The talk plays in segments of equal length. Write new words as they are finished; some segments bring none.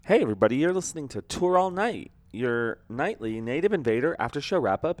Hey, everybody, you're listening to Tour All Night, your nightly Native Invader after show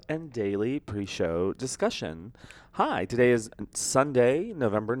wrap up and daily pre show discussion. Hi, today is Sunday,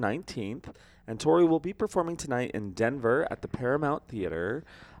 November 19th, and Tori will be performing tonight in Denver at the Paramount Theater.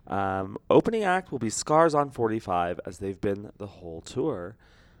 Opening act will be Scars on 45, as they've been the whole tour.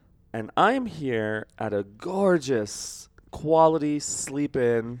 And I am here at a gorgeous quality sleep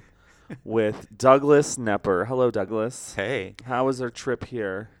in with Douglas Nepper. Hello, Douglas. Hey. How was our trip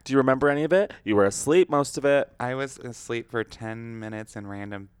here? Do you remember any of it? You were asleep most of it. I was asleep for 10 minutes in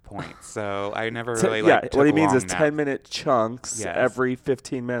random points, so I never So, really yeah, took what he means is long naps. 10-minute chunks Yes. every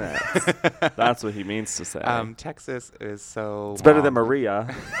 15 minutes. That's what he means to say. Texas is so It's better than long.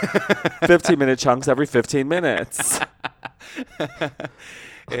 Maria. 15-minute chunks every 15 minutes.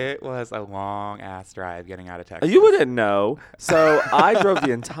 It was a long-ass drive getting out of Texas. You wouldn't know. So I drove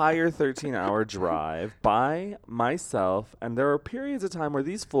the entire 13-hour drive by myself, and there were periods of time where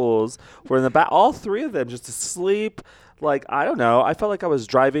these fools were in the back, all three of them just asleep. Like, I don't know. I felt like I was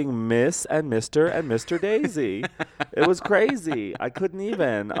driving Miss and Mr. Daisy. It was crazy. I couldn't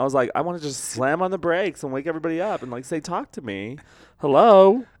even. I was like, I want to just slam on the brakes and wake everybody up and, like, say, talk to me.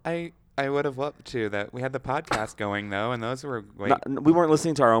 Hello? I would have loved to. That we had the podcast going though, and those were We weren't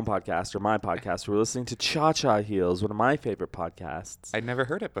listening to our own podcast or my podcast. We were listening to Cha Cha Heels, one of my favorite podcasts. I'd never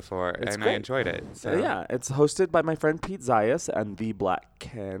heard it before, It's and great. I enjoyed it. So Yeah, it's hosted by my friend Pete Zayas and the Black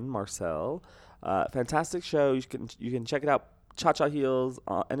Ken Marcel. Fantastic show. You can check it out. Cha Cha Heels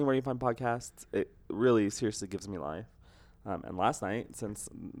anywhere you find podcasts. It really seriously gives me life. And last night, since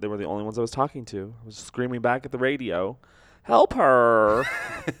they were the only ones I was talking to, I was screaming back at the radio, "Help her!"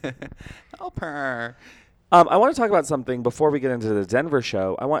 Help her. I want to talk about something before we get into the Denver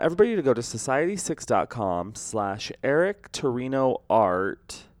show. I want everybody to go to society6.com/Eric Torino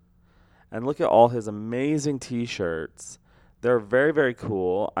Art and look at all his amazing T-shirts. They're very, very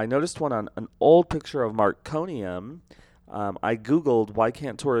cool. I noticed one on an old picture of Marconium. I Googled, why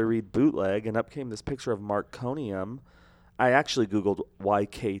can't Tori read bootleg? And up came this picture of Marconium. I actually Googled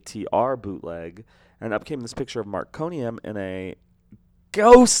YKTR bootleg. And up came this picture of Marconium in a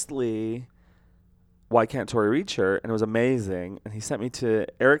ghostly Why Can't Tori Read shirt. And it was amazing. And he sent me to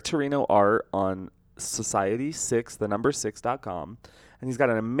Eric Torino Art on Society6, the number 6.com. And he's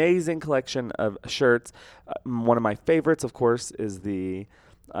got an amazing collection of shirts. One of my favorites, of course, is the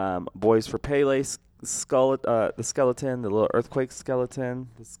Boys for Pele the skeleton, the little earthquake skeleton,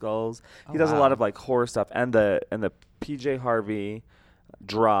 the skulls. He does a lot of like horror stuff, and the PJ Harvey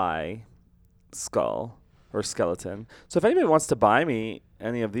dry skull or skeleton. So if anybody wants to buy me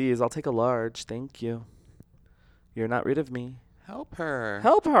any of these, I'll take a large. Thank you. You're not rid of me. Help her.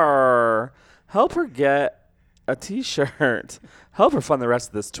 Help her. Help her get a T-shirt. Help her fund the rest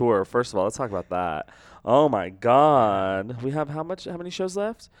of this tour. First of all, let's talk about that. Oh my God. We have how many shows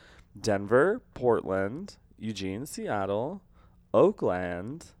left? Denver, Portland, Eugene, Seattle,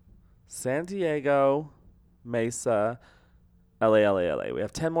 Oakland, San Diego, Mesa, LA. We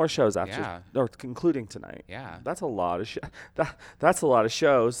have 10 more shows after, or concluding tonight. Yeah. That's a lot of that's a lot of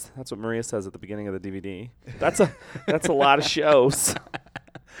shows. That's what Maria says at the beginning of the DVD. That's a lot of shows.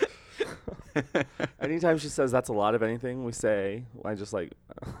 Anytime she says that's a lot of anything we say, I just like,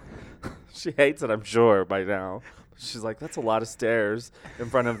 she hates it, I'm sure, by now. She's like, that's a lot of stairs in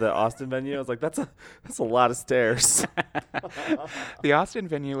front of the Austin venue. I was like, that's a lot of stairs. The Austin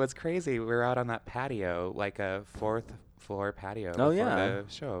venue was crazy. We were out on that patio, like a fourth floor patio before the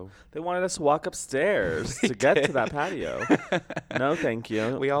show. They wanted us to walk upstairs to get to that patio. No, thank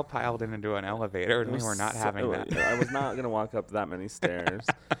you. We all piled into an elevator, and we were not having that. I was not going to walk up that many stairs.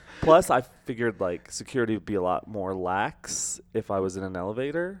 Plus, I figured like security would be a lot more lax if I was in an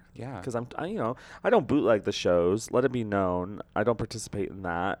elevator. Yeah. Because I don't bootleg the shows. Let it be known. I don't participate in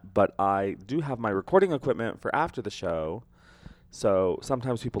that. But I do have my recording equipment for after the show. So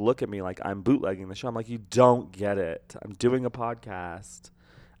sometimes people look at me like I'm bootlegging the show. I'm like, you don't get it. I'm doing a podcast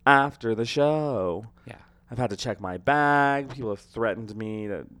after the show. Yeah. I've had to check my bag. People have threatened me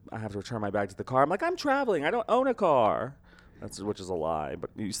that I have to return my bag to the car. I'm like, I'm traveling. I don't own a car. Which is a lie.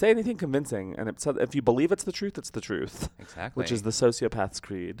 But you say anything convincing, and if you believe it's the truth, it's the truth. Exactly. Which is the sociopath's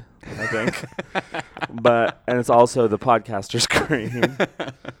creed, I think. And it's also the podcaster's creed.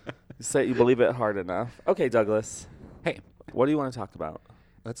 You say you believe it hard enough. Okay, Douglas. Hey. What do you want to talk about?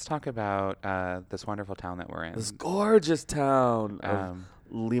 Let's talk about this wonderful town that we're in. This gorgeous town of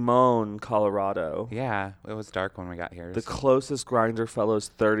Limon, Colorado. Yeah, it was dark when we got here. The closest Grinder Fellow's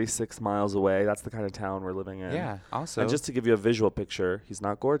 36 miles away. That's the kind of town we're living in. Yeah, also. And just to give you a visual picture, he's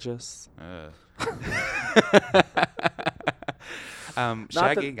not gorgeous.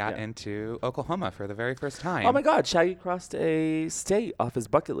 Shaggy got into Oklahoma for the very first time. Oh my God, Shaggy crossed a state off his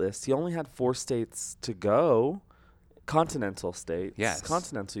bucket list. He only had 4 states to go, continental states,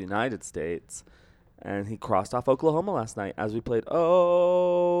 continental United States, and he crossed off Oklahoma last night as we played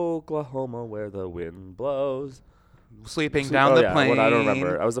Oklahoma where the wind blows. Sleeping down the plane. I don't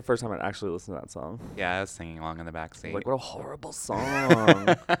remember. That was the first time I'd actually listened to that song. Yeah, I was singing along in the backseat. Like, what a horrible song.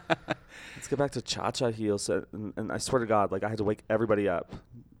 Let's get back to Cha-Cha Heels. And I swear to God, like, I had to wake everybody up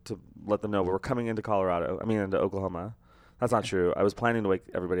to let them know we were coming into into Oklahoma. That's not true. I was planning to wake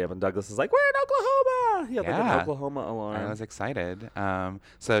everybody up, and Douglas is like, we're in Oklahoma! He had like an Oklahoma alarm. I was excited.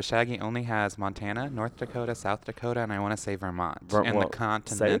 So Shaggy only has Montana, North Dakota, South Dakota, and I want to say Vermont. And the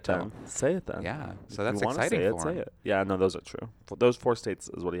continental. Say it then. Yeah. So that's exciting for him. Say it. Yeah, no, those are true. Those 4 states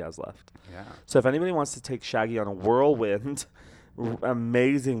is what he has left. Yeah. So if anybody wants to take Shaggy on a whirlwind,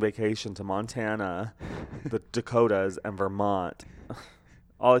 amazing vacation to Montana, the Dakotas, and Vermont,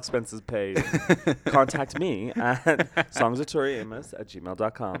 all expenses paid, contact me at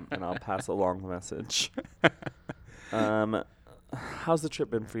songsoftoriamos@gmail.com, and I'll pass along the message. How's the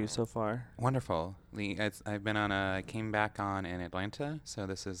trip been for you so far? Wonderful. I came back on in Atlanta, so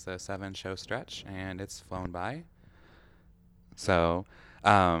this is the 7-show stretch, and it's flown by. So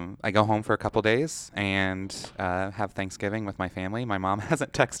I go home for a couple days and have Thanksgiving with my family. My mom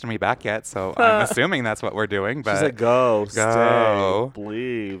hasn't texted me back yet, so I'm assuming that's what we're doing. But she's like, go, stay,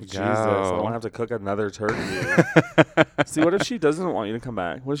 believe, Jesus. I don't have to cook another turkey. See, what if she doesn't want you to come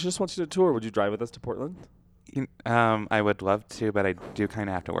back? What if she just wants you to tour? Would you drive with us to Portland? I would love to, but I do kind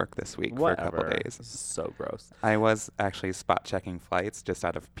of have to work this week for a couple days. This is so gross. I was actually spot checking flights just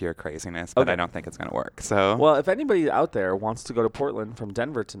out of pure craziness, but I don't think it's going to work. So, well, if anybody out there wants to go to Portland from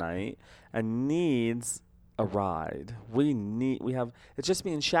Denver tonight and needs a ride, it's just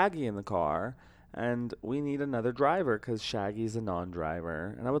me and Shaggy in the car, and we need another driver because Shaggy's a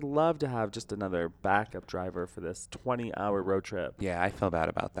non-driver, and I would love to have just another backup driver for this 20-hour road trip. Yeah, I feel bad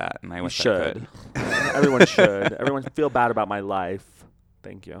about that, and I wish I could. Everyone should. Everyone feel bad about my life.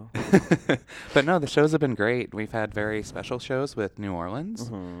 Thank you. But no, the shows have been great. We've had very special shows with New Orleans,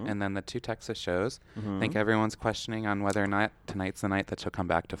 and then the 2 Texas shows. I think everyone's questioning on whether or not tonight's the night that she'll come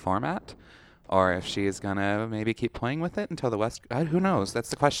back to format, or if she's going to maybe keep playing with it until the West. Who knows? That's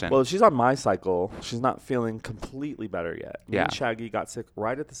the question. Well, she's on my cycle. She's not feeling completely better yet. Me and Shaggy got sick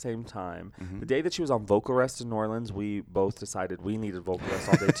right at the same time. The day that she was on vocal rest in New Orleans, we both decided we needed vocal rest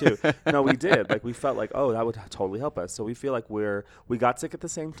all day too. No, we did. Like, we felt like, oh, that would totally help us. So we feel like we got sick at the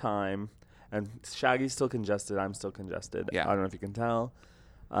same time, and Shaggy's still congested. I'm still congested. Yeah. I don't know if you can tell.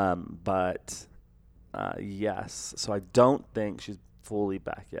 But yes. So I don't think she's fully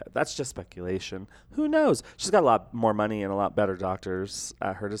back yet. That's just speculation. Who knows? She's got a lot more money and a lot better doctors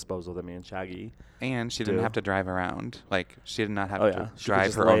at her disposal than me and Shaggy. And she didn't have to drive around. Like, she did not have to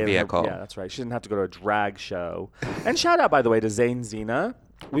drive her own vehicle. Yeah, that's right. She didn't have to go to a drag show. And shout out, by the way, to Zayn Zena.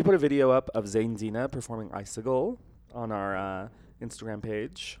 We put a video up of Zayn Zena performing Icicle on our Instagram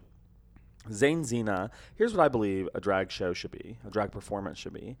page. Zayn Zena, here's what I believe a drag show should be, a drag performance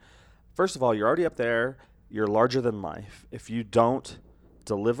should be. First of all, you're already up there. You're larger than life. If you don't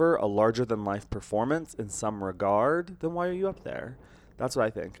deliver a larger than life performance in some regard, then why are you up there? That's what I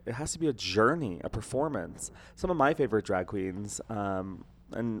think. It has to be a journey, a performance. Some of my favorite drag queens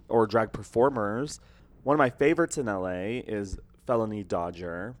or drag performers, one of my favorites in LA is Felony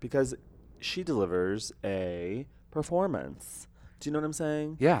Dodger because she delivers a performance. Do you know what I'm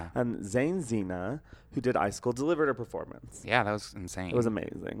saying? Yeah. And Zayn Zena, who did Icicle, delivered a performance. Yeah, that was insane. It was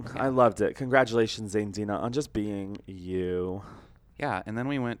amazing. Yeah. I loved it. Congratulations, Zayn Zena, on just being you. Yeah, and then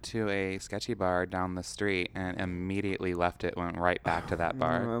we went to a sketchy bar down the street and immediately left it, went right back to that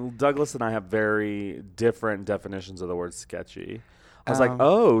bar. Douglas and I have very different definitions of the word sketchy. I was like,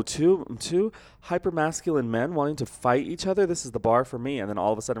 oh, two hyper-masculine men wanting to fight each other? This is the bar for me. And then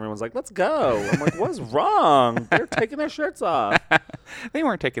all of a sudden everyone's like, let's go. I'm like, what's wrong? They're taking their shirts off. They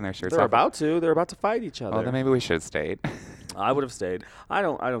weren't taking their shirts off. They're about to. They're about to fight each other. Well, then maybe we should have stayed. I would have stayed. I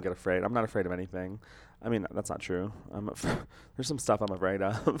don't get afraid. I'm not afraid of anything. I mean, that's not true. There's some stuff I'm afraid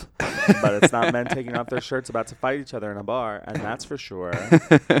of. But it's not men taking off their shirts about to fight each other in a bar. And that's for sure.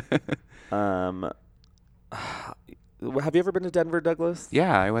 Have you ever been to Denver, Douglas?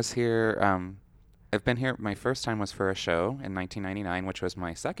 Yeah, I was here. I've been here. My first time was for a show in 1999, which was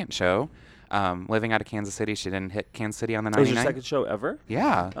my second show. Living out of Kansas City, she didn't hit Kansas City on the 99. Was your second show ever?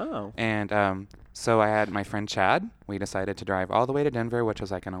 Yeah. Oh. And so I had my friend Chad. We decided to drive all the way to Denver, which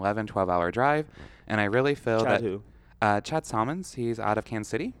was like an 12-hour drive. And I really feel Chad that... who? Chad Salmons, he's out of Kansas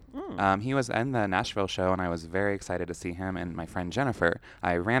City. He was in the Nashville show, and I was very excited to see him and my friend Jennifer.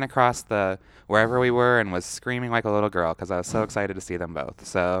 I ran across wherever we were and was screaming like a little girl because I was so excited to see them both.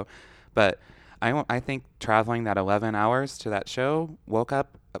 So, but I think traveling that 11 hours to that show, woke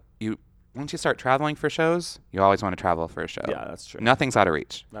up, once you start traveling for shows, you always want to travel for a show. Yeah, that's true. Nothing's out of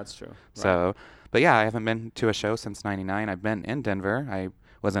reach. That's true. Right. So, but yeah, I haven't been to a show since '99. I've been in Denver. I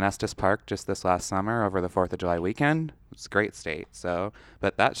was in Estes Park just this last summer over the 4th of July weekend. It's a great state. So,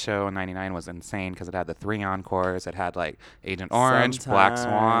 but that show in '99 was insane because it had the 3 encores. It had like Agent Orange, Black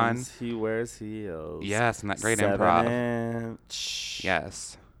Swan. Sometimes he wears heels. Yes, and that great 7 improv. inch.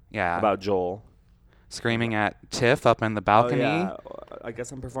 Yes. Yeah. About Joel. Screaming at Tiff up in the balcony. Oh, yeah. I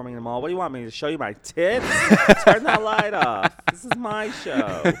guess I'm performing them all. What do you want me to show you my tits? Turn that light off. This is my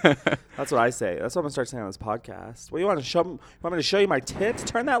show. That's what I say. That's what I'm gonna start saying on this podcast. What do you want to show? You want me to show you my tits?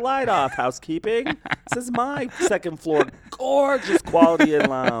 Turn that light off. Housekeeping. This is my second floor, gorgeous Quality Inn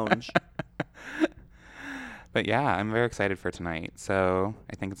lounge. But yeah, I'm very excited for tonight. So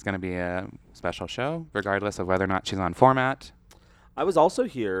I think it's going to be a special show, regardless of whether or not she's on format. I was also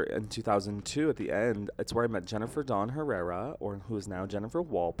here in 2002 at the end. It's where I met Jennifer Dawn Herrera, who is now Jennifer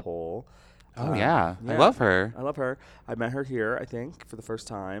Walpole. Oh, yeah. I love her. I love her. I met her here, I think, for the first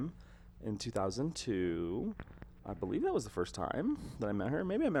time in 2002. I believe that was the first time that I met her.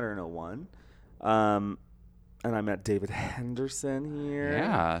 Maybe I met her in 01. And I met David Henderson here.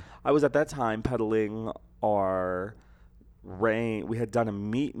 Yeah. I was at that time peddling our rain. We had done a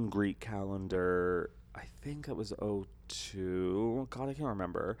meet and greet calendar. I think it was 02. God, I can't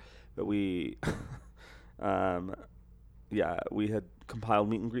remember. But we, we had compiled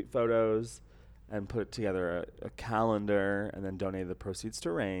meet and greet photos and put together a calendar and then donated the proceeds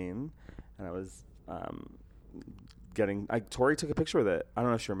to Rain. And I was Tori took a picture with it. I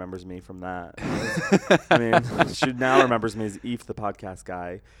don't know if she remembers me from that. I mean, she now remembers me as Eve, the podcast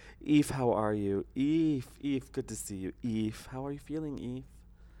guy. Eve, how are you? Eve, good to see you. Eve, how are you feeling, Eve?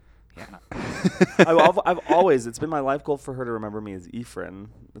 Yeah. I've always, it's been my life goal for her to remember me as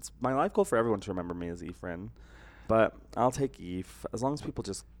Ephraim. It's my life goal for everyone to remember me as Ephraim. But I'll take Eve, as long as people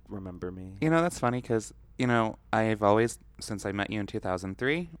just remember me. You know, that's funny because, I've always, since I met you in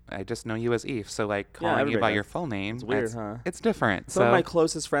 2003, I just know you as Eve. So, like, calling you by your full name. It's weird, huh? It's different. Some of my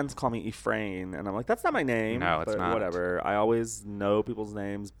closest friends call me Ephraim, and I'm like, that's not my name. No, it's not. Whatever. I always know people's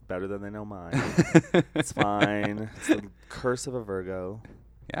names better than they know mine. It's fine. It's the curse of a Virgo.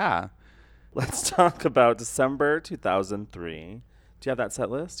 Yeah. Let's talk about December 2003. Do you have that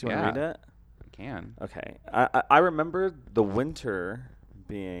set list? Do you want to read it? I can. Okay. I remember the winter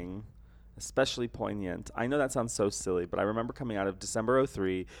being especially poignant. I know that sounds so silly, but I remember coming out of December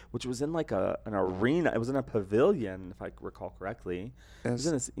 03, which was in like an arena. It was in a pavilion, if I recall correctly. It was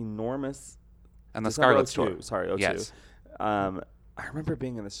in this enormous... And the Scarlet Store. Sorry, 02. Yes. I remember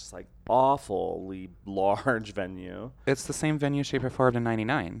being in this just like awfully large venue. It's the same venue she performed in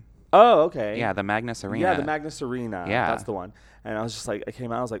 '99. Oh, okay. Yeah, the Magnus Arena. Yeah, the Magnus Arena. Yeah. That's the one. And I was just like, I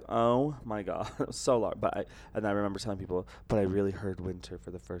came out, I was like, oh my God. It was so large. And I remember telling people, but I really heard Winter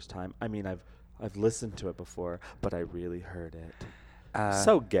for the first time. I mean, I've listened to it before, but I really heard it.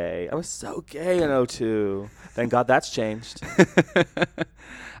 So gay. I was so gay in 02. Thank God that's changed.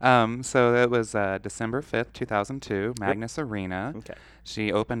 So it was December 5th, 2002, Magnus Arena. Okay.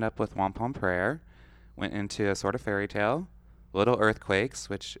 She opened up with Wampum Prayer, went into a sort of fairy tale, Little Earthquakes,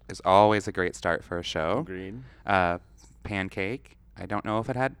 which is always a great start for a show. Agreed. Pancake. I don't know if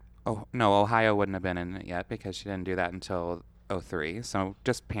it had... Oh, no, Ohio wouldn't have been in it yet because she didn't do that until 03. So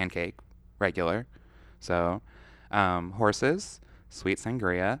just Pancake, regular. So Horses, Sweet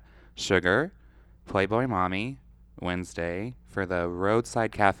Sangria, Sugar, Playboy Mommy, Wednesday. For the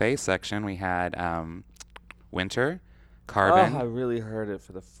Roadside Cafe section, we had Winter, Carbon. Oh, I really heard it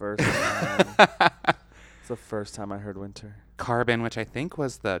for the first time. It's the first time I heard Winter. Carbon, which I think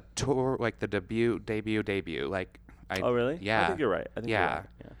was the tour, like the debut. Like, oh, really? Yeah. I think you're right. Yeah.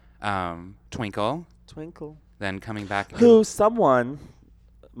 Twinkle. Twinkle. Then coming back. Someone,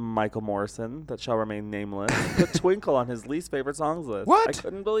 Michael Morrison, that shall remain nameless, put Twinkle on his least favorite songs list. What? I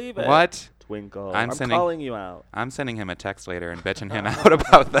couldn't believe it. What? Twinkle. I'm calling you out. I'm sending him a text later and bitching him out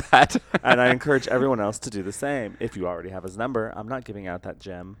about that. And I encourage everyone else to do the same. If you already have his number, I'm not giving out that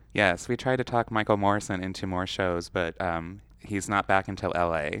gem. Yes, we tried to talk Michael Morrison into more shows, but he's not back until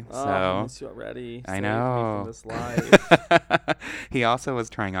LA. Oh, so I miss you already. I know. Save me from this life. He also was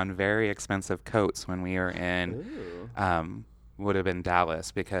trying on very expensive coats when we were in would have been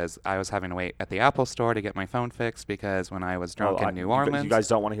Dallas because I was having to wait at the Apple store to get my phone fixed because when I was drunk in New Orleans. You guys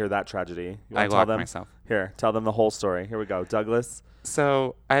don't want to hear that tragedy. I locked myself. Here, tell them the whole story. Here we go. Douglas,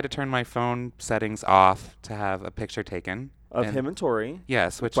 So I had to turn my phone settings off to have a picture taken. Of And him and Tori.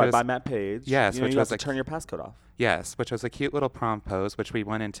 yes, which by, was by Matt Page. yes, You know, which you have was to a turn your passcode off. yes, which was a cute little prom pose, which we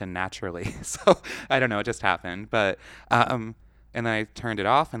went into naturally. So I don't know, it just happened. But and then I turned it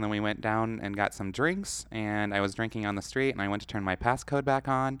off, and then we went down and got some drinks, and I was drinking on the street, and I went to turn my passcode back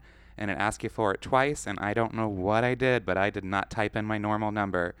on, and it asked you for it twice, and I don't know what I did, but I did not type in my normal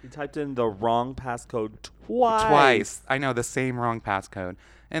number. You typed in the wrong passcode twice. Twice. I know, the same wrong passcode.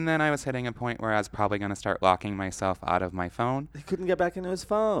 And then I was hitting a point where I was probably going to start locking myself out of my phone. He couldn't get back into his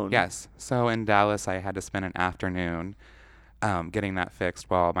phone. Yes. So in Dallas, I had to spend an afternoon getting that fixed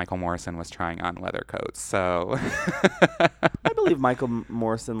while Michael Morrison was trying on leather coats. So I believe Michael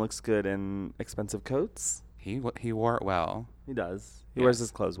Morrison looks good in expensive coats. he wore it well. He does. He Yes. wears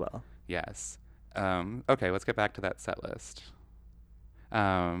his clothes well. Yes. Okay, let's get back to that set list.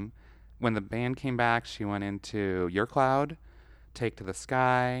 When the band came back, she went into Your Cloud, Take to the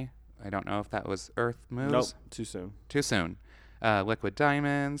Sky. I don't know if that was Earth Moves. Nope, too soon. Too soon. Liquid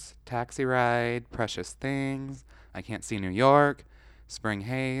Diamonds, Taxi Ride, Precious Things, I Can't See New York, Spring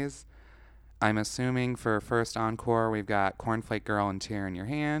Haze. I'm assuming for first encore, we've got Cornflake Girl and Tear in Your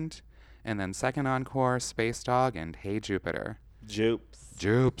Hand. And then second encore, Space Dog and Hey Jupiter. Jupes.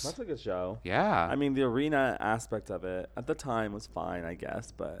 Jupes. That's a good show. Yeah. I mean, the arena aspect of it at the time was fine, I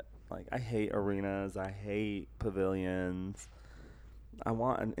guess, but like I hate arenas. I hate pavilions. I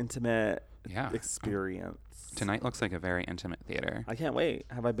want an intimate Yeah. experience. Tonight looks like a very intimate theater. I can't wait.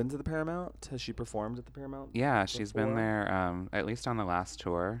 Have I been to the Paramount? Has she performed at the Paramount? Yeah, she's been before? there at least on the last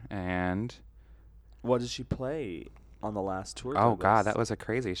tour. And What did she play on the last tour? oh, God, Douglas? that was a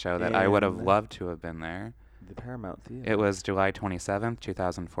crazy show that I would have In loved to have been there. the Paramount Theater. It was July 27th,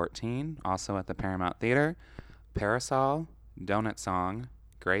 2014, also at the Paramount Theater. Parasol, Donut Song,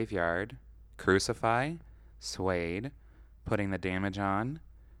 Graveyard, Crucify, Suede, Putting the Damage On,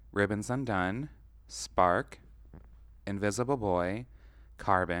 Ribbons Undone, Spark, Invisible Boy,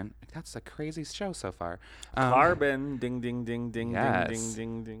 Carbon. That's a crazy show so far. Carbon. Ding, ding, ding, ding, Yes. ding, ding,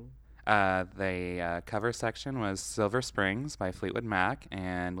 ding, ding. The cover section was Silver Springs by Fleetwood Mac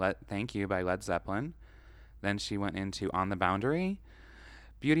and Thank You by Led Zeppelin. Then she went into On the Boundary,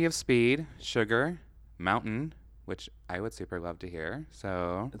 Beauty of Speed, Sugar, Mountain, which I would super love to hear.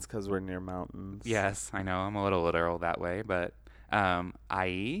 So, It's because we're near mountains. yes, I know I'm a little literal that way, but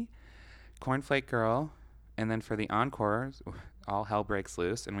IE, Cornflake Girl, and then for the encores, All Hell Breaks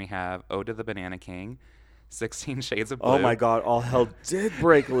Loose, and we have Ode to the Banana King, 16 Shades of Blue. Oh my God! All hell did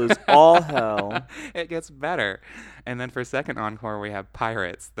break loose. All hell. It gets better. And then for second encore, we have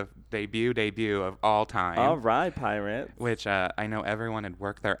Pirates, the debut of all time. All right, Pirate. Which I know everyone had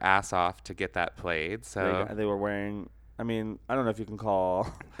worked their ass off to get that played. So They were wearing. I mean, I don't know if you can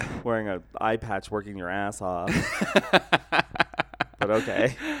call wearing an eye patch working your ass off, but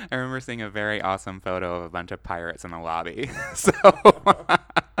okay. I remember seeing a very awesome photo of a bunch of pirates in the lobby. So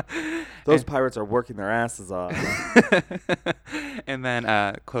Those pirates are working their asses off. and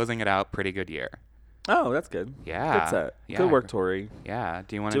then closing it out, Pretty Good Year. Oh, that's good. Yeah. Good set. Yeah. Good work, Tori. Yeah.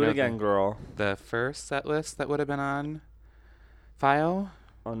 Do you want to Do know it again, girl. the first set list that would have been on file?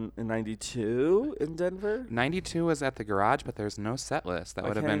 In 92 in Denver? 92 was at the garage, but there's no set list. That I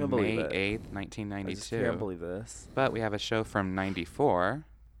would have can't been even believe May it. 8th, I just 1992. can't believe this. But we have a show from 94.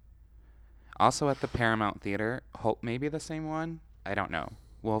 Also at the Paramount Theater. Hope maybe the same one. I don't know.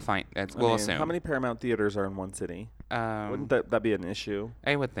 We'll find. We'll assume. How many Paramount theaters are in one city? Wouldn't that be an issue?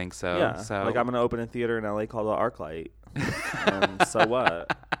 I would think so. Yeah. So Like I'm gonna open a theater in LA called the ArcLight. And so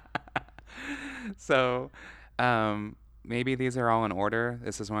what? So, maybe these are all in order.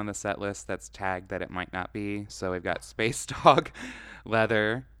 This is one of the set lists that's tagged that it might not be. So we've got Space Dog,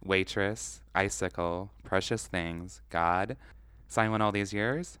 Leather, Waitress, Icicle, Precious Things, God, Silent All These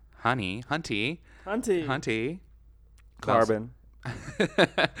Years, Honey, Hunty, Carbon.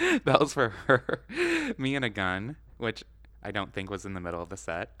 Bells for Her, Me and a Gun, which I don't think was in the middle of the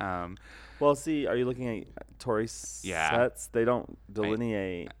set. Well, see, are you looking at Tori's Yeah. sets? They don't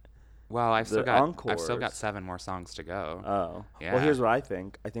delineate. Well, I've still The got encores. 7 more songs to go. Oh. Yeah. Well, here's what I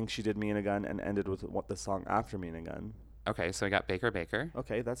think. I think she did Me and a Gun and ended with what the song after Me and a Gun. Okay, so we got Baker Baker.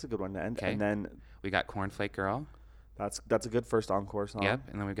 Okay, that's a good one to end. Okay. And then We got Cornflake Girl. that's a good first encore song. Yep.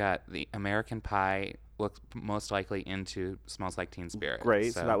 And then we've got the American Pie, looks most likely into Smells Like Teen Spirit.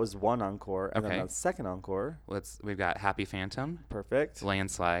 Great. So that was one encore. And Okay. then the second encore. We've got Happy Phantom, Perfect.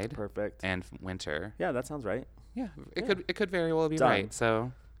 Landslide, Perfect. and Winter. Yeah, that sounds right. Yeah, it Yeah. could very well be Done. right.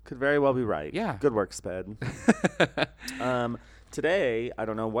 So Could very well be right. Yeah. Good work, Sped. Today, I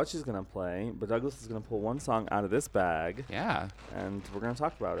don't know what she's going to play, but Douglas is going to pull one song out of this bag, yeah, and we're going to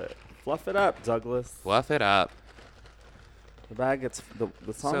talk about it. Fluff it up, Douglas. fluff it up. The bag gets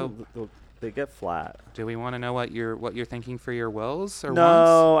the song. They get flat. Do we want to know what you're thinking for your wills or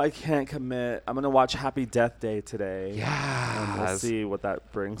No, I can't commit. I'm gonna watch Happy Death Day today. Yeah. And we'll see what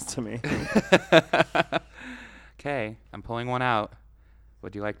that brings to me. Okay, I'm pulling one out.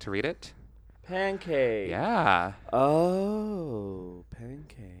 Would you like to read it? Pancake. Yeah. Oh,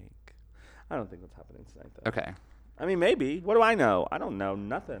 pancake. I don't think that's happening tonight, though. Okay. I mean, maybe. What do I know? I don't know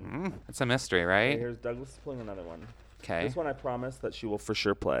nothing. It's a mystery, Okay, right? here's Douglas pulling another one. Okay. This one I promise that she will for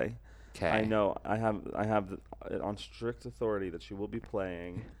sure play. Okay. I know. I have it on strict authority that she will be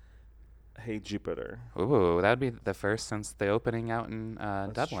playing Hey Jupiter. Ooh, that would be the first since the opening out in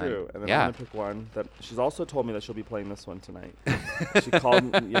That's Dublin. true. And then Yeah. I'm gonna pick one that she's also told me that she'll be playing this one tonight. She called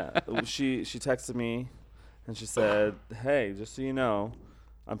me. Yeah, she texted me, and she said, "Hey, just so you know,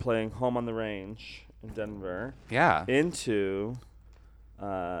 I'm playing Home on the Range in Denver Yeah. into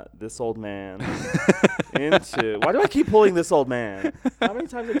this old man into. Why do I keep pulling this old man? How many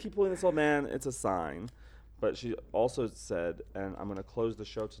times I keep pulling this old man? It's a sign." But she also said, and I'm gonna close the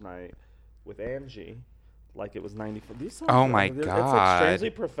show tonight with Angie, like it was 94. These songs. Oh my It's like God.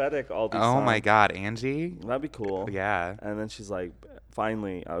 strangely prophetic. All these. Oh songs. my God, Angie. That'd be cool. Yeah. And then she's like,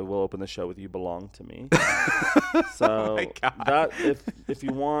 "Finally, I will open the show with You Belong to Me." So my God. that if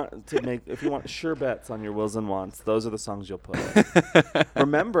you want sure bets on your wills and wants, those are the songs you'll put.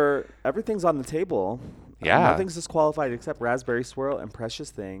 Remember, everything's on the table. Yeah. Nothing's disqualified except Raspberry Swirl and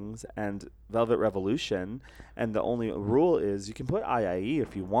Precious Things and Velvet Revolution. And the only rule is you can put IIE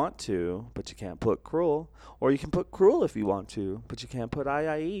if you want to, but you can't put Cruel. Or you can put Cruel if you want to, but you can't put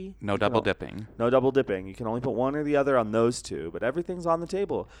IIE. No You can double dipping. No double dipping. You can only put one or the other on those two, but everything's on the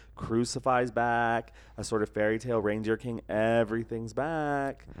table. Crucify's back, a sort of fairy tale Reindeer King, everything's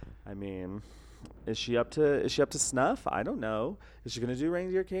back. I mean, is she up to snuff? I don't know. Is she going to do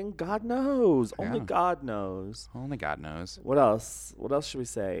Reindeer King? God knows. Only Yeah. God knows. Only God knows. What else? What else should we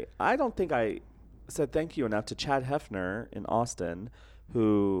say? I don't think I said thank you enough to Chad Hefner in Austin,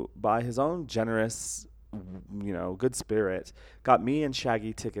 who by his own generous good spirit, got me and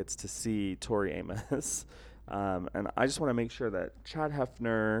Shaggy tickets to see Tori Amos. And I just want to make sure that Chad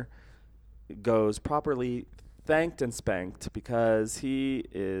Hefner goes properly thanked and spanked because he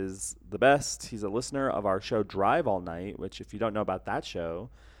is the best. He's a listener of our show Drive All Night, which if you don't know about that show,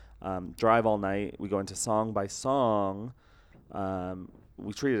 Drive All Night, we go into song by song.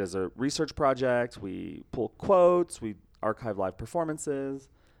 We treat it as a research project. We pull quotes. We archive live performances.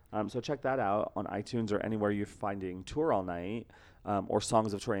 So check that out on iTunes or anywhere you're finding Tour All Night or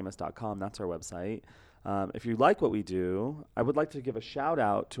songsoftoriamos.com. That's our website. If you like what we do, I would like to give a shout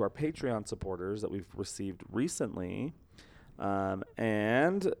out to our Patreon supporters that we've received recently.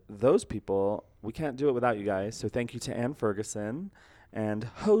 And those people, we can't do it without you guys. So thank you to Ann Ferguson and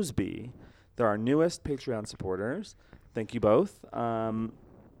Hoseby. They're our newest Patreon supporters. Thank you both.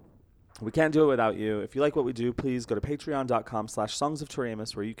 We can't do it without you. If you like what we do, please go to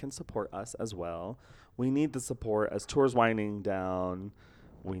patreon.com/songsoftoriamos where you can support us as well. We need the support as tour's winding down.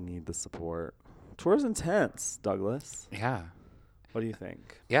 We need the support. Tour's intense, Douglas. Yeah. What do you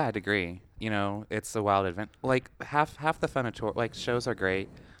think? Yeah, I'd agree. It's a wild event. Like half the fun of tour, like shows are great,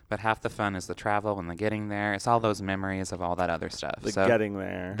 but half the fun is the travel and the getting there. It's all those memories of all that other stuff. The So getting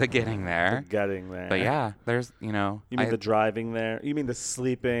there. the getting there. The getting there. But yeah, there's You mean the driving there? You mean the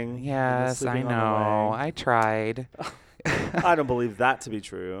sleeping? The Yes, I sleeping on the know. way? I tried. I don't believe that to be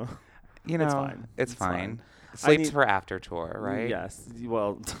true. It's fine. It's It's fine. fine. Sleeps need- for after tour, right? Yes.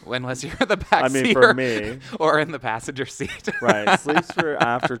 Well, Unless you're in the back I mean, seat for me. or in the passenger seat. Right. Sleeps for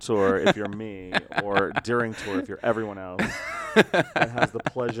after tour if you're me, or during tour if you're everyone else that has the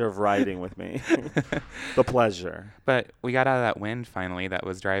pleasure of riding with me. The pleasure. But we got out of that wind finally that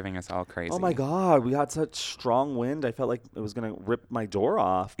was driving us all crazy. Oh my God, we had such strong wind. I felt like it was gonna rip my door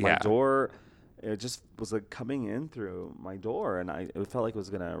off. My Yeah. door, it just was like coming in through my door, and it felt like it was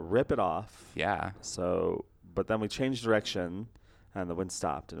gonna rip it off. Yeah. So, but then we changed direction, and the wind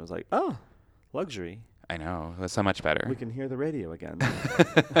stopped, and it was like, oh, luxury. I know. It was so much better. We can hear the radio again.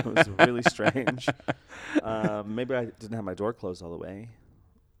 It was really strange. Maybe I didn't have my door closed all the way.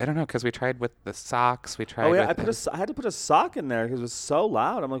 I don't know, because we tried with the socks. We tried Oh yeah, with I had to put a sock in there because it was so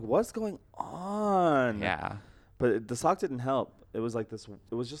loud. I'm like, what's going on? Yeah. But the sock didn't help. It was like this.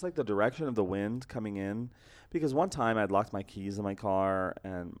 It was just like the direction of the wind coming in. Because one time I'd locked my keys in my car,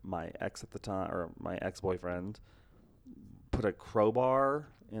 and my ex at the time, or my ex-boyfriend, put a crowbar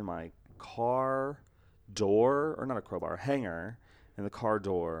in my car door, or not a crowbar, a hanger in the car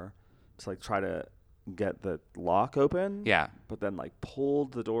door to like try to get the lock open. Yeah. But then like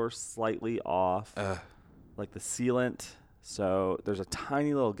pulled the door slightly off, Ugh. like the sealant So there's a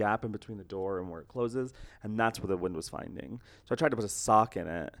tiny little gap in between the door and where it closes, and that's where the wind was finding. So I tried to put a sock in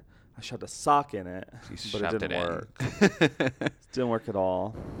it. I shoved a sock in it, but it didn't work. It didn't work at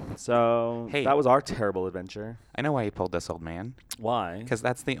all. So that was our terrible adventure. I know why you pulled this old man. Why? Because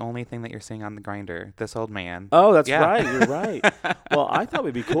that's the only thing that you're seeing on the grinder. This old man. Oh, that's right. You're right. Well, I thought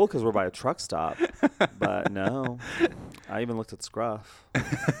we'd be cool because we're by a truck stop, but no. I even looked at Scruff.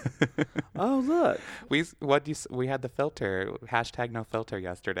 Oh, look. We had the filter, #NoFilter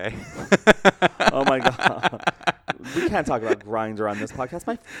yesterday. Oh my God. We can't talk about Grindr on this podcast.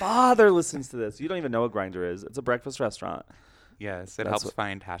 My father listens to this. You don't even know what Grindr is. It's a breakfast restaurant. Yes, it helps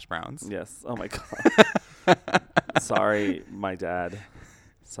find hash browns. Yes. Oh my God. Sorry, my dad.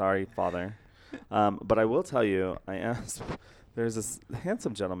 Sorry, father. But I will tell you, there's this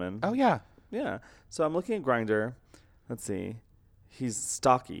handsome gentleman. Oh, yeah. Yeah. So I'm looking at Grindr. Let's see. He's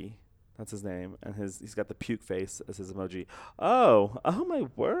Stocky. That's his name. And he's got the puke face as his emoji. Oh my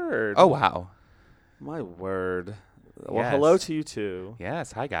word. Oh, wow. My word. Well, Yes. hello to you too.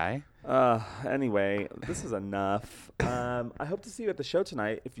 Yes. Hi, guy. Anyway, this is enough. I hope to see you at the show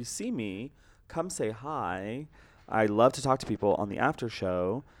tonight. If you see me, come say hi. I love to talk to people on the after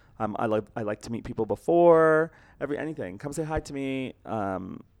show. I like to meet people before anything. Come say hi to me.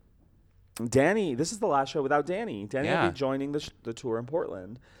 Danny, this is the last show without Danny. Danny will be joining the tour in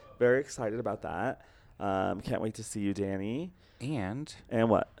Portland. Very excited about that. Can't wait to see you, Danny. And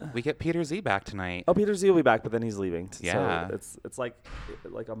what? We get Peter Z back tonight. Oh, Peter Z will be back, but then he's leaving. Yeah. So it's like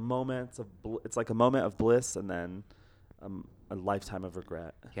a moment of it's like a moment of bliss and then a lifetime of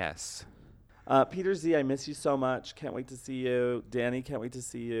regret. Yes. Peter Z, I miss you so much. Can't wait to see you. Danny, can't wait to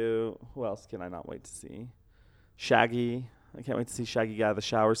see you. Who else can I not wait to see? Shaggy. I can't wait to see Shaggy get out of the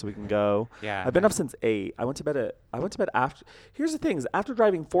shower so we can go. Yeah. I've been up since 8. I went to bed after. Here's the thing: is after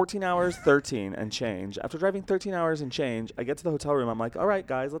driving 14 hours, 13 and change. After driving 13 hours and change, I get to the hotel room. I'm like, all right,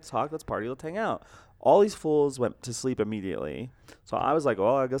 guys, let's talk, let's party, let's hang out. All these fools went to sleep immediately. So I was like,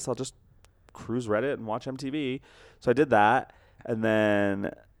 well, I guess I'll just cruise Reddit and watch MTV. So I did that, and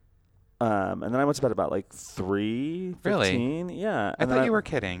then I went to bed about like 3:15. Really? Yeah. I thought you were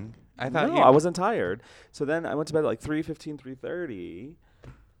kidding. I thought I wasn't tired. So then I went to bed at like 3:15, 3:30,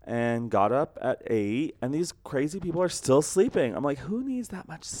 and got up at 8. And these crazy people are still sleeping. I'm like, who needs that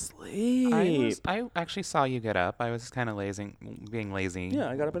much sleep? I actually saw you get up. I was kind of being lazy. Yeah,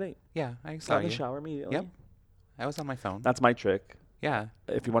 I got up at 8. Yeah, I saw Got in you. the shower immediately. Yep. I was on my phone. That's my trick. Yeah.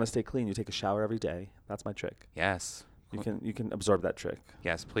 If you want to stay clean, you take a shower every day. That's my trick. Yes. You can absorb that trick.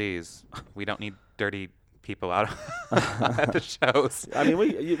 Yes, please. We don't need dirty people out at the shows. I mean,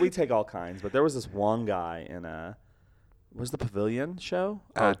 we take all kinds, but there was this one guy in was the Pavilion show?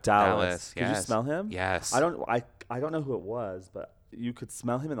 Dallas. Could you smell him? Yes. I don't know who it was, but you could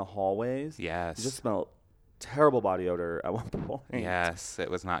smell him in the hallways. Yes. You just smelled terrible body odor at one point. Yes, it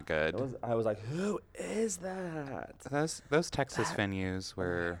was not good. I was like, who is that? Those Texas venues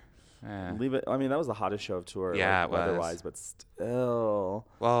were. Leave it. I mean, that was the hottest show of tour. Yeah, it was. Weather-wise, but still.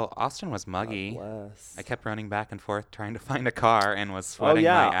 Well, Austin was muggy. God bless. I kept running back and forth trying to find a car and was sweating my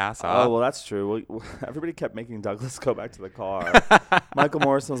ass off. Oh, well, that's true. Everybody kept making Douglas go back to the car. Michael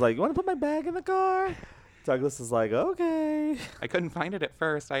Morrison was like, you want to put my bag in the car? Douglas is like, okay. I couldn't find it at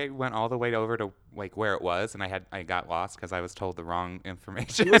first. I went all the way over to like where it was, and I got lost because I was told the wrong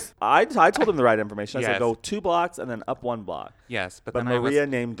information. I told him the right information. I Yes. said go 2 blocks and then up 1 block. Yes, but But then Maria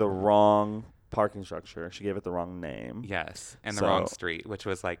named the wrong parking structure. She gave it the wrong name. Yes, and the wrong street, which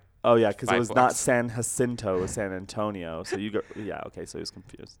was like. Oh yeah, because it 5 was not blocks. San Jacinto, it was San Antonio. So you go. Yeah, okay. So he was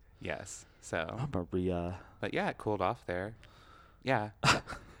confused. Yes. So. Oh, Maria. But yeah, it cooled off there. Yeah.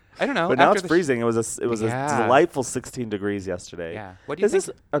 I don't know. But now after it's freezing. It was a delightful 16 degrees yesterday. Yeah. What do you Is think?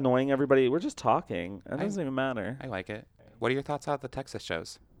 this annoying everybody? We're just talking. It doesn't even matter. I like it. What are your thoughts on the Texas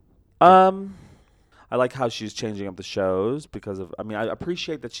shows? I like how she's changing up the shows because of. I mean, I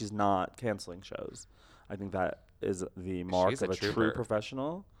appreciate that she's not canceling shows. I think that is the mark She's of a a true trooper.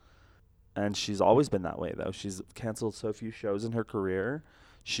 professional. And she's always been that way, though. She's canceled so few shows in her career.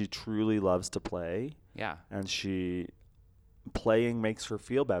 She truly loves to play, Yeah. and playing makes her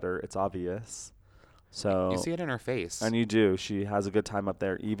feel better. It's obvious. So You see it in her face. and you do. She has a good time up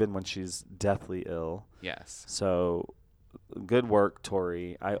there, even when she's deathly ill. Yes. So, good work,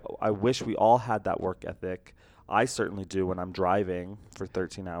 Tori. I wish we all had that work ethic. I certainly do when I'm driving for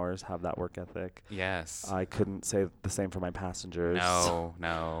 13 hours, have that work ethic. Yes. I couldn't say the same for my passengers. No.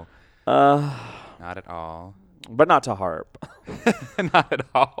 Not at all. But not to harp. Not at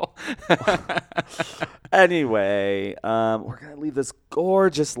all. Anyway, we're going to leave this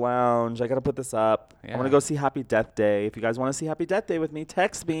gorgeous lounge. I got to put this up. Yeah. I'm going to go see Happy Death Day. If you guys want to see Happy Death Day with me,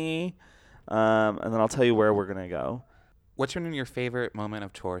 text me. And then I'll tell you where we're going to go. What's been your favorite moment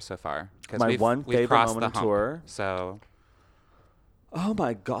of tour so far? Because My one we've favorite crossed moment the of hump. tour. So Oh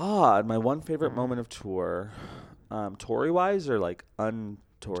my God, my one favorite moment of tour, Tory wise or like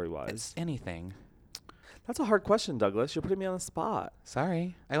un-Tory wise? it's anything. That's a hard question, Douglas. You're putting me on the spot.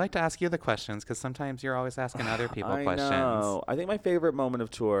 Sorry. I like to ask you the questions because sometimes you're always asking other people I questions. know. I think my favorite moment of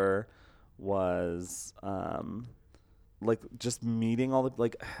tour was like just meeting all the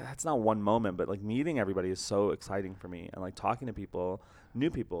like that's not one moment, but like meeting everybody is so exciting for me, and like talking to people, new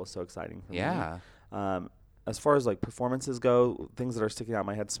people is so exciting for me. Yeah. As far as like performances go, things that are sticking out in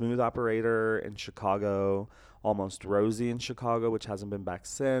my head: Smooth Operator in Chicago, Almost Rosie in Chicago, which hasn't been back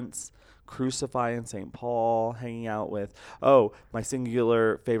since. Crucify in St. Paul, hanging out with. Oh, my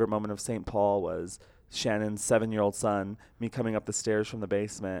singular favorite moment of St. Paul was Shannon's 7-year-old son, me coming up the stairs from the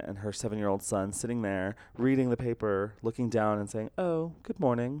basement, and her 7-year-old son sitting there reading the paper, looking down and saying, "Oh, good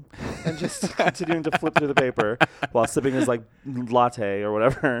morning," and just continuing to flip through the paper while sipping his like latte or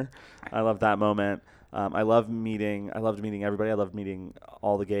whatever. I love that moment. I loved meeting everybody. I loved meeting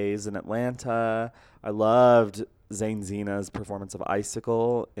all the gays in Atlanta. I loved Zane Zena's performance of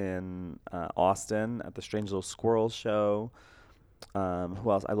Icicle in Austin at the Strange Little Squirrels show. Who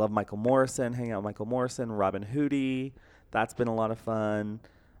else? I love Michael Morrison, hanging out with Michael Morrison, Robin Hootie. That's been a lot of fun.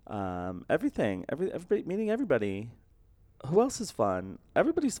 Everybody, meeting everybody. Who else is fun?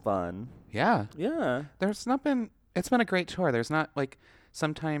 Everybody's fun. Yeah. Yeah. It's been a great tour. There's not like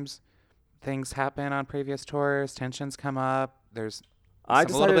sometimes things happen on previous tours, tensions come up. There's a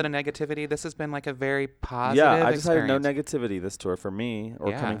little bit of negativity. This has been like a very positive I decided experience. no negativity this tour for me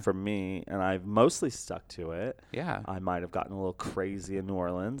or coming from me, and I've mostly stuck to it. Yeah. I might have gotten a little crazy in New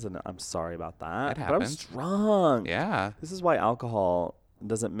Orleans, and I'm sorry about that. It But I was happened. drunk. Yeah. This is why alcohol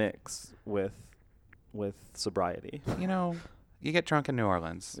doesn't mix with sobriety. You know, you get drunk in New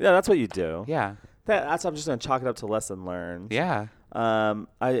Orleans. Yeah, that's what you do. Yeah. That's I'm just gonna chalk it up to lesson learned. Yeah. I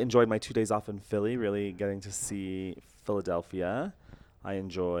enjoyed my 2 days off in Philly, really getting to see Philadelphia. I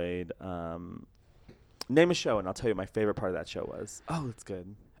enjoyed name a show, and I'll tell you what my favorite part of that show was. Oh, it's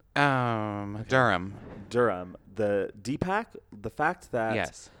good. Durham. The DPAC, the fact that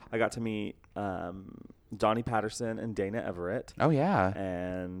Yes. I got to meet Donnie Patterson and Dana Everett. Oh, yeah.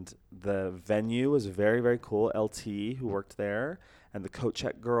 And the venue was very, very cool. LT, who worked there, and the coat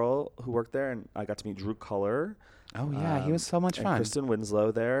check girl who worked there, and I got to meet Drew Culler. Oh, yeah. He was so much and fun. Kristen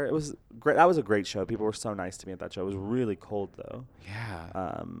Winslow there. It was great. That was a great show. People were so nice to me at that show. It was really cold, though.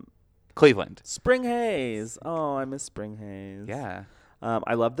 Yeah. Cleveland. Spring Haze. Oh, I miss Spring Haze. Yeah.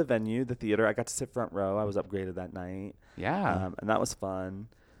 I loved the venue, the theater. I got to sit front row. I was upgraded that night. Yeah. And that was fun.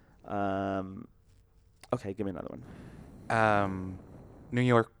 Okay, give me another one. New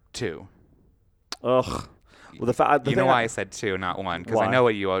York 2. Ugh. Well, the You know why I said 2, not 1, because I Why? know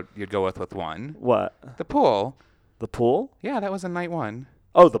what you'd go with 1. What? The pool. The pool? Yeah, that was in night 1.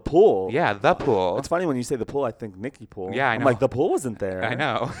 Oh, the pool. Yeah, the pool. It's funny when you say the pool, I think Nikki Pool. Yeah, I I'm know. like, the pool wasn't there. I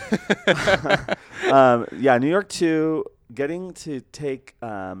know. Yeah, New York 2, getting to take,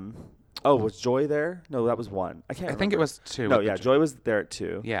 was Joy there? No, that was 1. I can't remember. I think it was 2. No, yeah, Joy was there at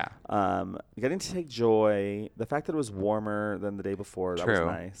 2. Yeah. Getting to take Joy, the fact that it was warmer than the day before, that was True.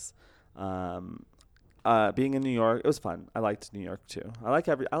 nice. Being in New York, it was fun. I liked New York too. I like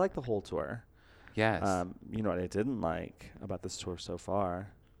the whole tour. Yes. You know what I didn't like about this tour so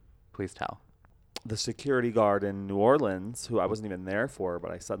far? Please tell. The security guard in New Orleans, who I wasn't even there for,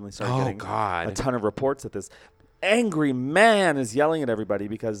 but I suddenly started getting a ton of reports that this angry man is yelling at everybody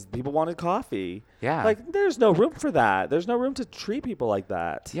because people wanted coffee. Yeah. Like, there's no room for that. There's no room to treat people like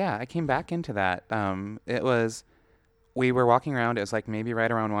that. Yeah, I came back into that. We were walking around. It was like maybe right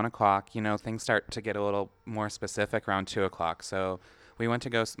around 1 o'clock. You know, things start to get a little more specific around 2 o'clock. So we went to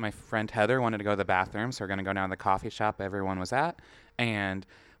go. My friend Heather wanted to go to the bathroom, so we're going to go down to the coffee shop everyone was at. And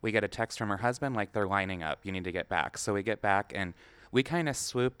we get a text from her husband, like, they're lining up. You need to get back. So we get back, and we kind of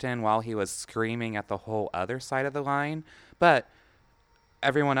swooped in while he was screaming at the whole other side of the line. But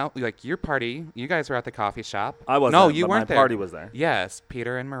everyone else, like, your party, you guys were at the coffee shop. I wasn't. No, you but weren't my there. party was there. Yes,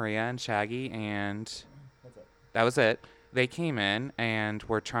 Peter and Maria and Shaggy, and that was it. They came in and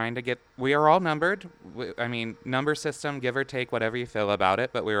were trying to we are all numbered. Number system, give or take, whatever you feel about it,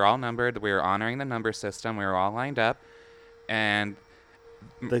 but we were all numbered. We were honoring the number system. We were all lined up, and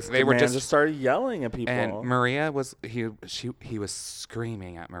They were just started yelling at people. And Maria was he was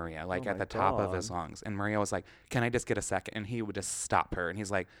screaming at Maria, like, at the top of his lungs. And Maria was like, "Can I just get a second?" And he would just stop her. And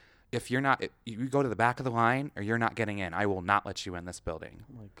he's like, "If you go to the back of the line or you're not getting in, I will not let you in this building."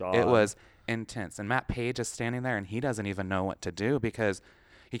 Oh my God. It was intense. And Matt Page is standing there, and he doesn't even know what to do because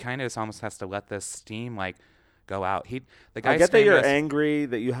he kind of just almost has to let this steam, like, go out. The guy I get that you're angry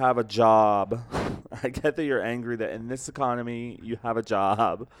that you have a job I get that you're angry that in this economy you have a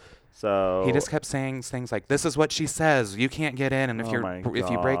job. So He just kept saying things like, "This is what she says. You can't get in, and if you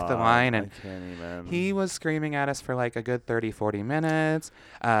break the line," and I can't even. he was screaming at us for like a good 30, 40 minutes.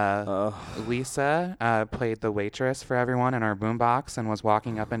 Lisa played the waitress for everyone in our boombox and was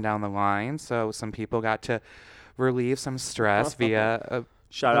walking up and down the line, so some people got to relieve some stress via.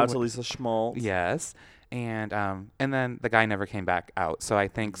 Shout out to Lisa Schmaltz. Yes, and then the guy never came back out. So I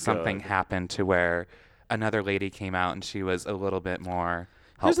think something happened to where another lady came out and she was a little bit more.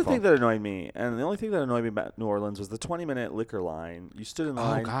 Here's the thing that annoyed me, and the only thing that annoyed me about New Orleans was the 20-minute liquor line. You stood in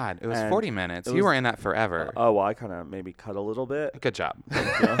line. Oh, God. It was 40 minutes. You were in that forever. Well, I kind of maybe cut a little bit. Good job.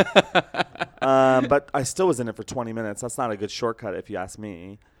 Thank you. But I still was in it for 20 minutes. That's not a good shortcut if you ask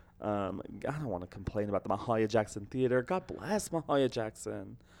me. I don't want to complain about the Mahalia Jackson Theater. God bless Mahalia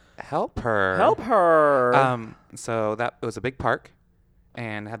Jackson. Help her. Help her. So it was a big park.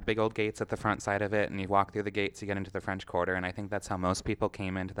 And had big old gates at the front side of it, and you walk through the gates, you get into the French Quarter, and I think that's how most people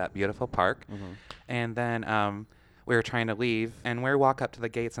came into that beautiful park. Mm-hmm. And then we were trying to leave, and we walk up to the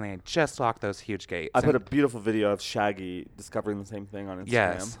gates, and they had just locked those huge gates. I put a beautiful video of Shaggy discovering the same thing on Instagram.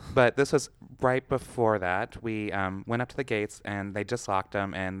 Yes, but this was right before that. We went up to the gates, and they just locked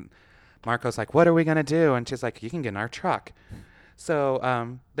them, and Marco's like, "What are we going to do?" And she's like, "You can get in our truck."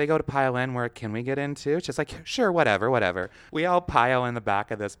 So they go to pile in. Where can we get into? She's like, sure, whatever. We all pile in the back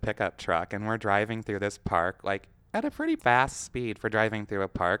of this pickup truck, and we're driving through this park, like at a pretty fast speed for driving through a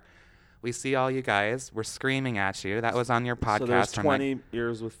park. We see all you guys. We're screaming at you. That was on your podcast. So there's 20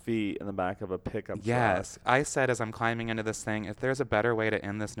 ears with feet in the back of a pickup truck. Yes. I said as I'm climbing into this thing, if there's a better way to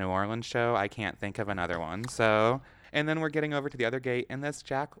end this New Orleans show, I can't think of another one. So... And then we're getting over to the other gate, and this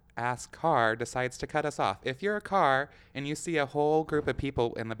jackass car decides to cut us off. If you're a car and you see a whole group of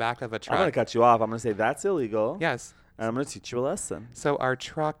people in the back of a truck... I'm going to cut you off. I'm going to say that's illegal. Yes. And I'm going to teach you a lesson. So our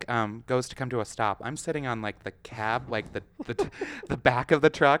truck goes to come to a stop. I'm sitting on, like, the cab, like, the back of the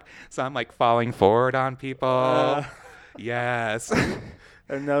truck. So I'm, like, falling forward on people. Yes.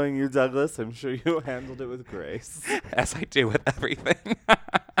 And knowing you, Douglas, I'm sure you handled it with grace. As I do with everything.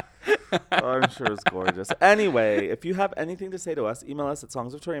 I'm sure it's gorgeous. Anyway, if you have anything to say to us, email us at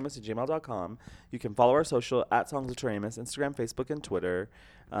songsoftoriamus@gmail.com. You can follow our social at Songs of Toriamus, Instagram, Facebook, and Twitter.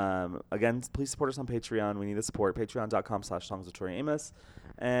 Again, please support us on Patreon. We need the support. Patreon.com/songsoftoriamus.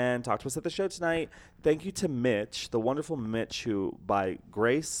 And talk to us at the show tonight. Thank you to Mitch, the wonderful Mitch, who, by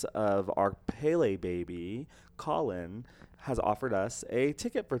grace of our Pele baby, Colin, has offered us a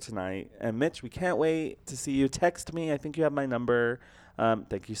ticket for tonight. And Mitch, we can't wait to see you. Text me. I think you have my number.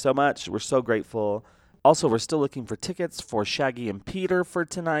 Thank you so much. We're so grateful. Also, we're still looking for tickets for Shaggy and Peter for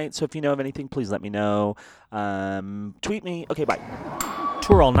tonight. So if you know of anything, please let me know. Tweet me. Okay, bye.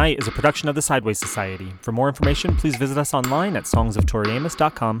 Tour All Night is a production of the Sideways Society. For more information, please visit us online at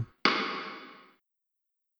songsoftoriamus.com.